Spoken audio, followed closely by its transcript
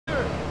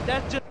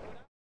That's just...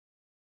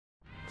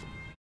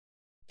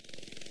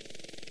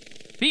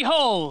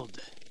 Behold!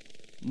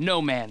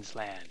 No Man's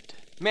Land.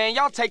 Man,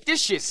 y'all take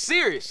this shit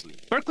seriously.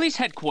 Berkeley's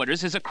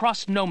headquarters is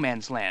across No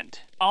Man's Land.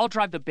 I'll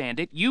drive the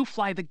bandit, you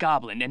fly the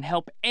goblin, and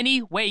help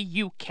any way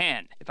you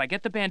can. If I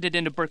get the bandit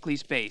into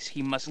Berkeley's base,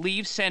 he must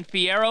leave San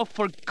Fierro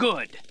for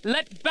good.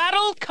 Let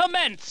battle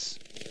commence!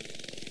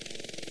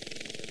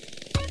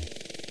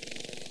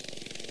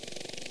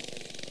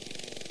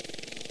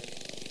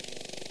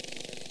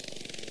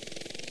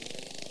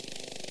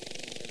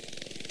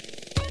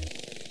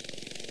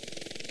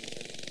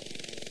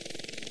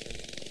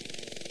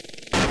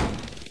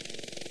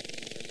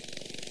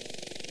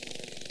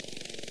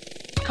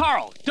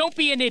 Carl, don't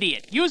be an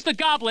idiot. Use the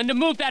goblin to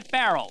move that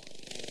barrel.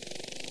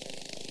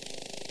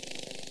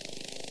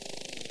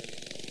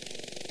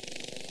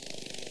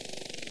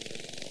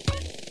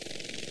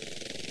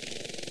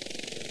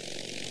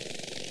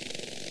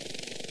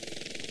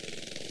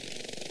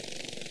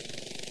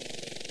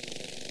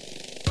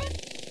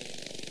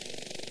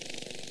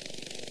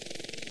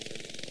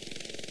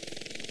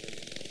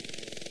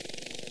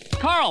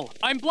 Carl,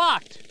 I'm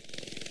blocked.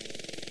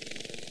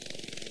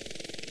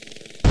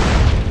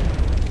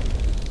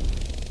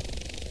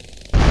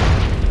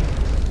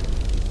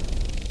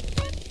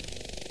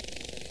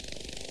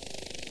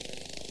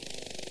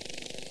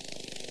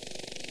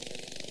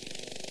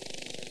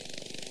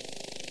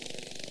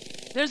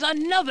 There's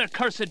another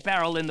cursed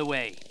barrel in the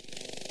way.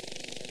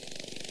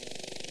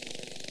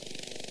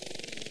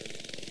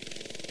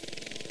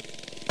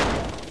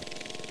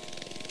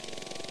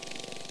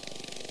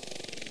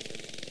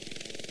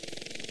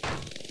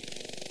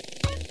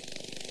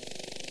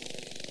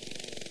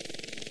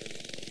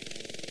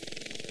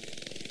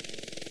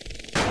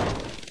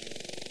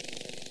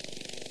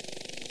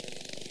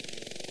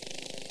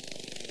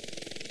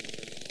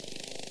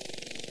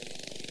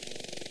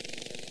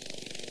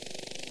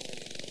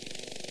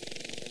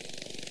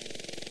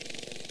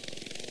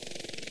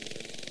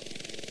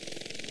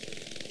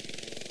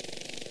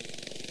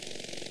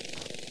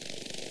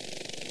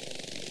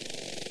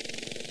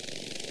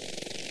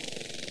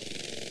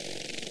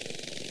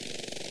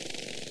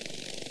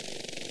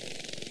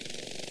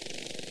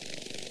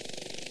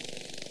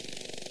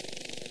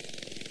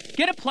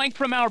 Get a plank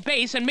from our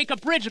base and make a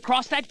bridge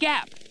across that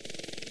gap.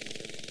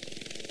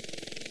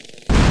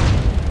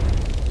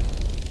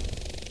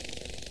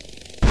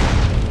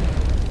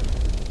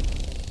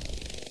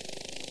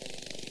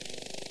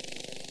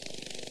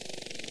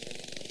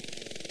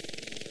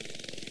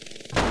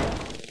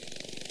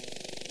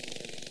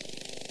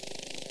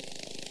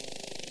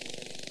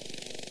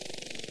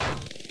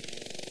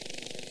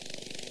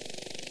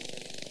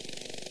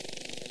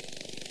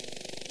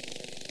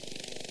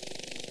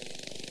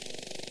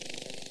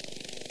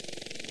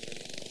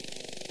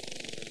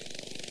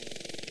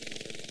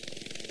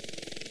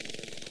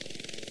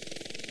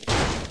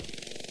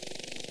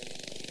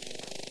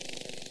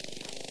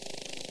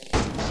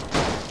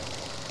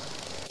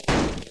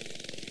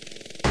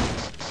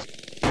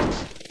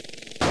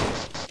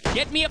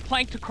 Get me a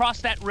plank to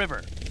cross that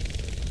river.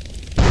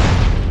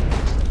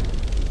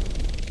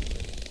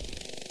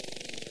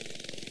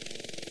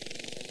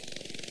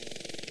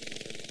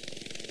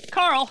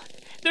 Carl,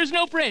 there's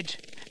no bridge.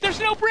 There's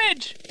no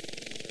bridge!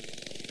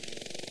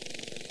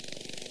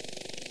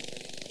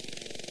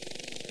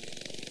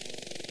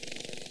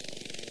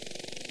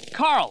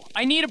 Carl,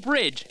 I need a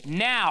bridge,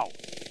 now.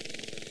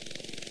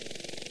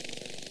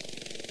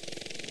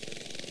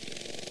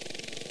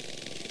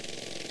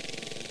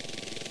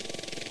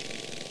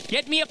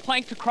 Get me a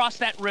plank to cross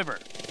that river.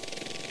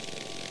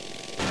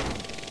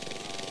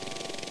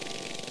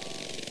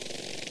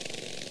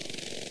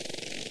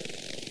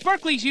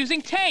 Berkeley's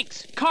using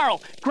tanks!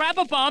 Carl, grab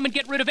a bomb and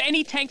get rid of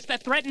any tanks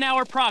that threaten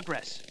our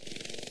progress.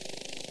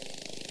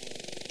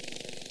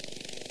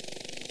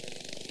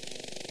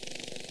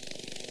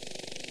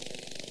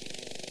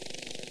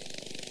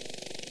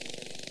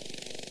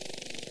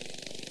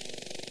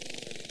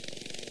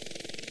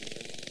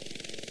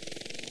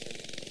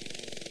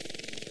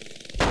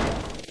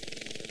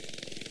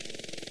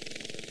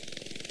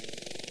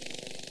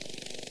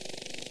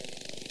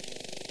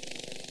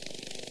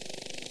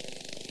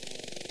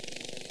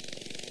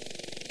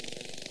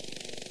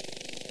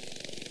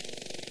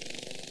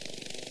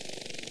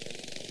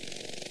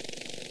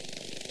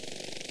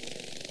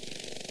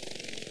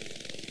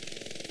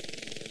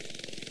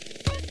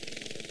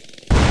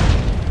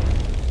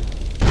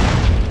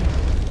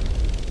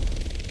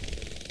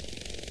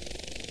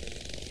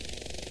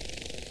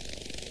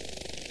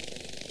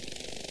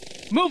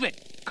 Move it!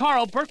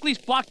 Carl, Berkeley's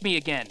blocked me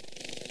again.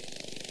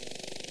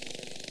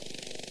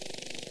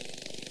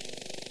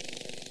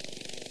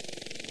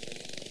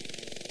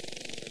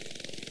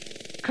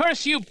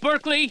 Curse you,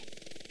 Berkeley!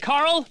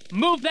 Carl,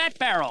 move that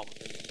barrel!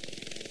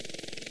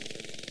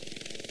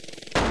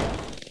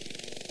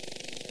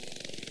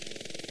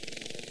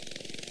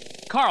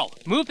 Carl,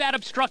 move that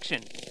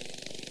obstruction.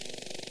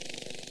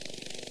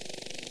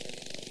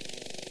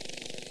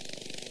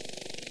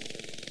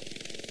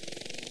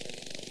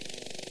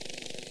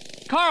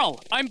 Carl,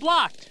 I'm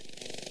blocked!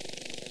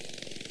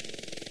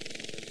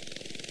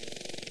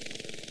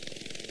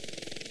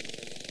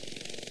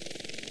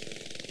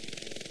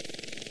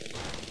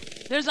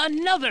 There's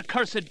another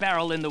cursed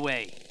barrel in the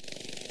way.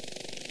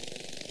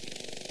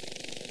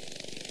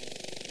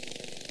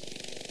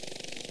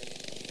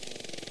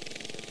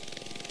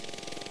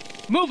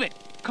 Move it!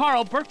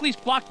 Carl, Berkeley's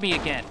blocked me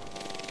again.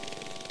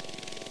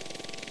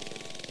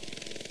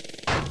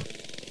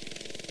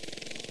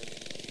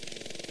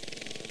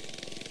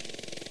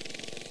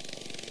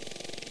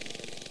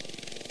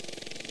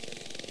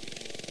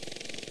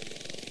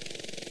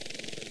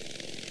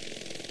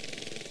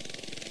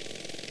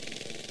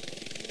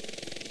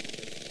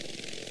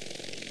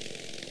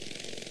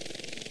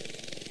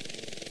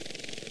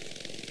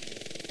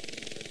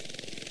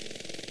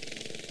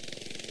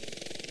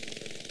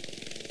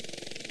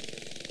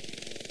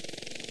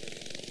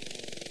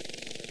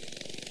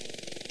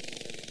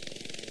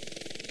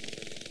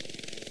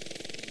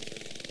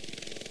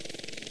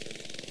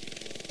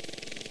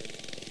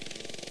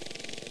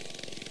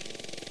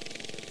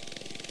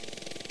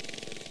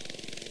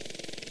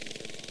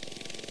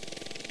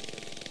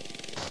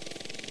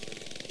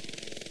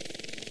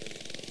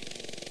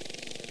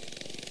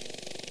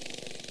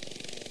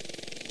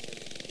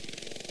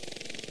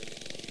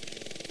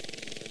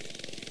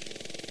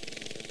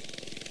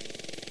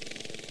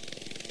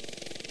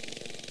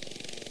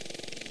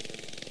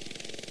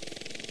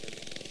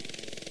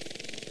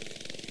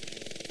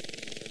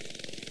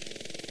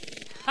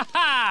 Ha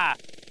ha!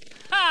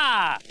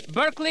 Ha!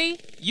 Berkeley,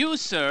 you,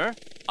 sir,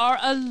 are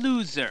a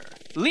loser.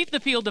 Leave the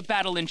field of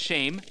battle in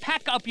shame,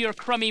 pack up your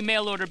crummy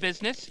mail-order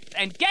business,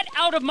 and get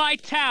out of my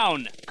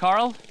town!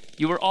 Carl,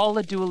 you are all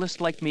a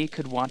duelist like me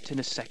could want in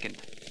a second.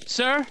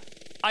 Sir,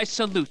 I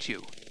salute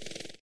you.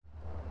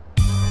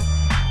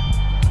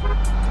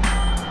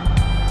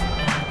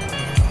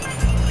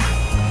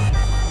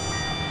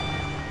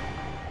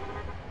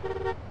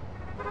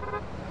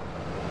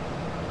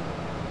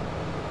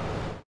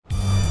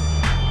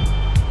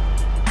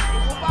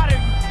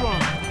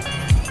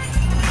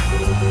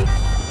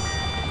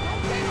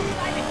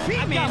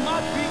 I got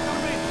my feet.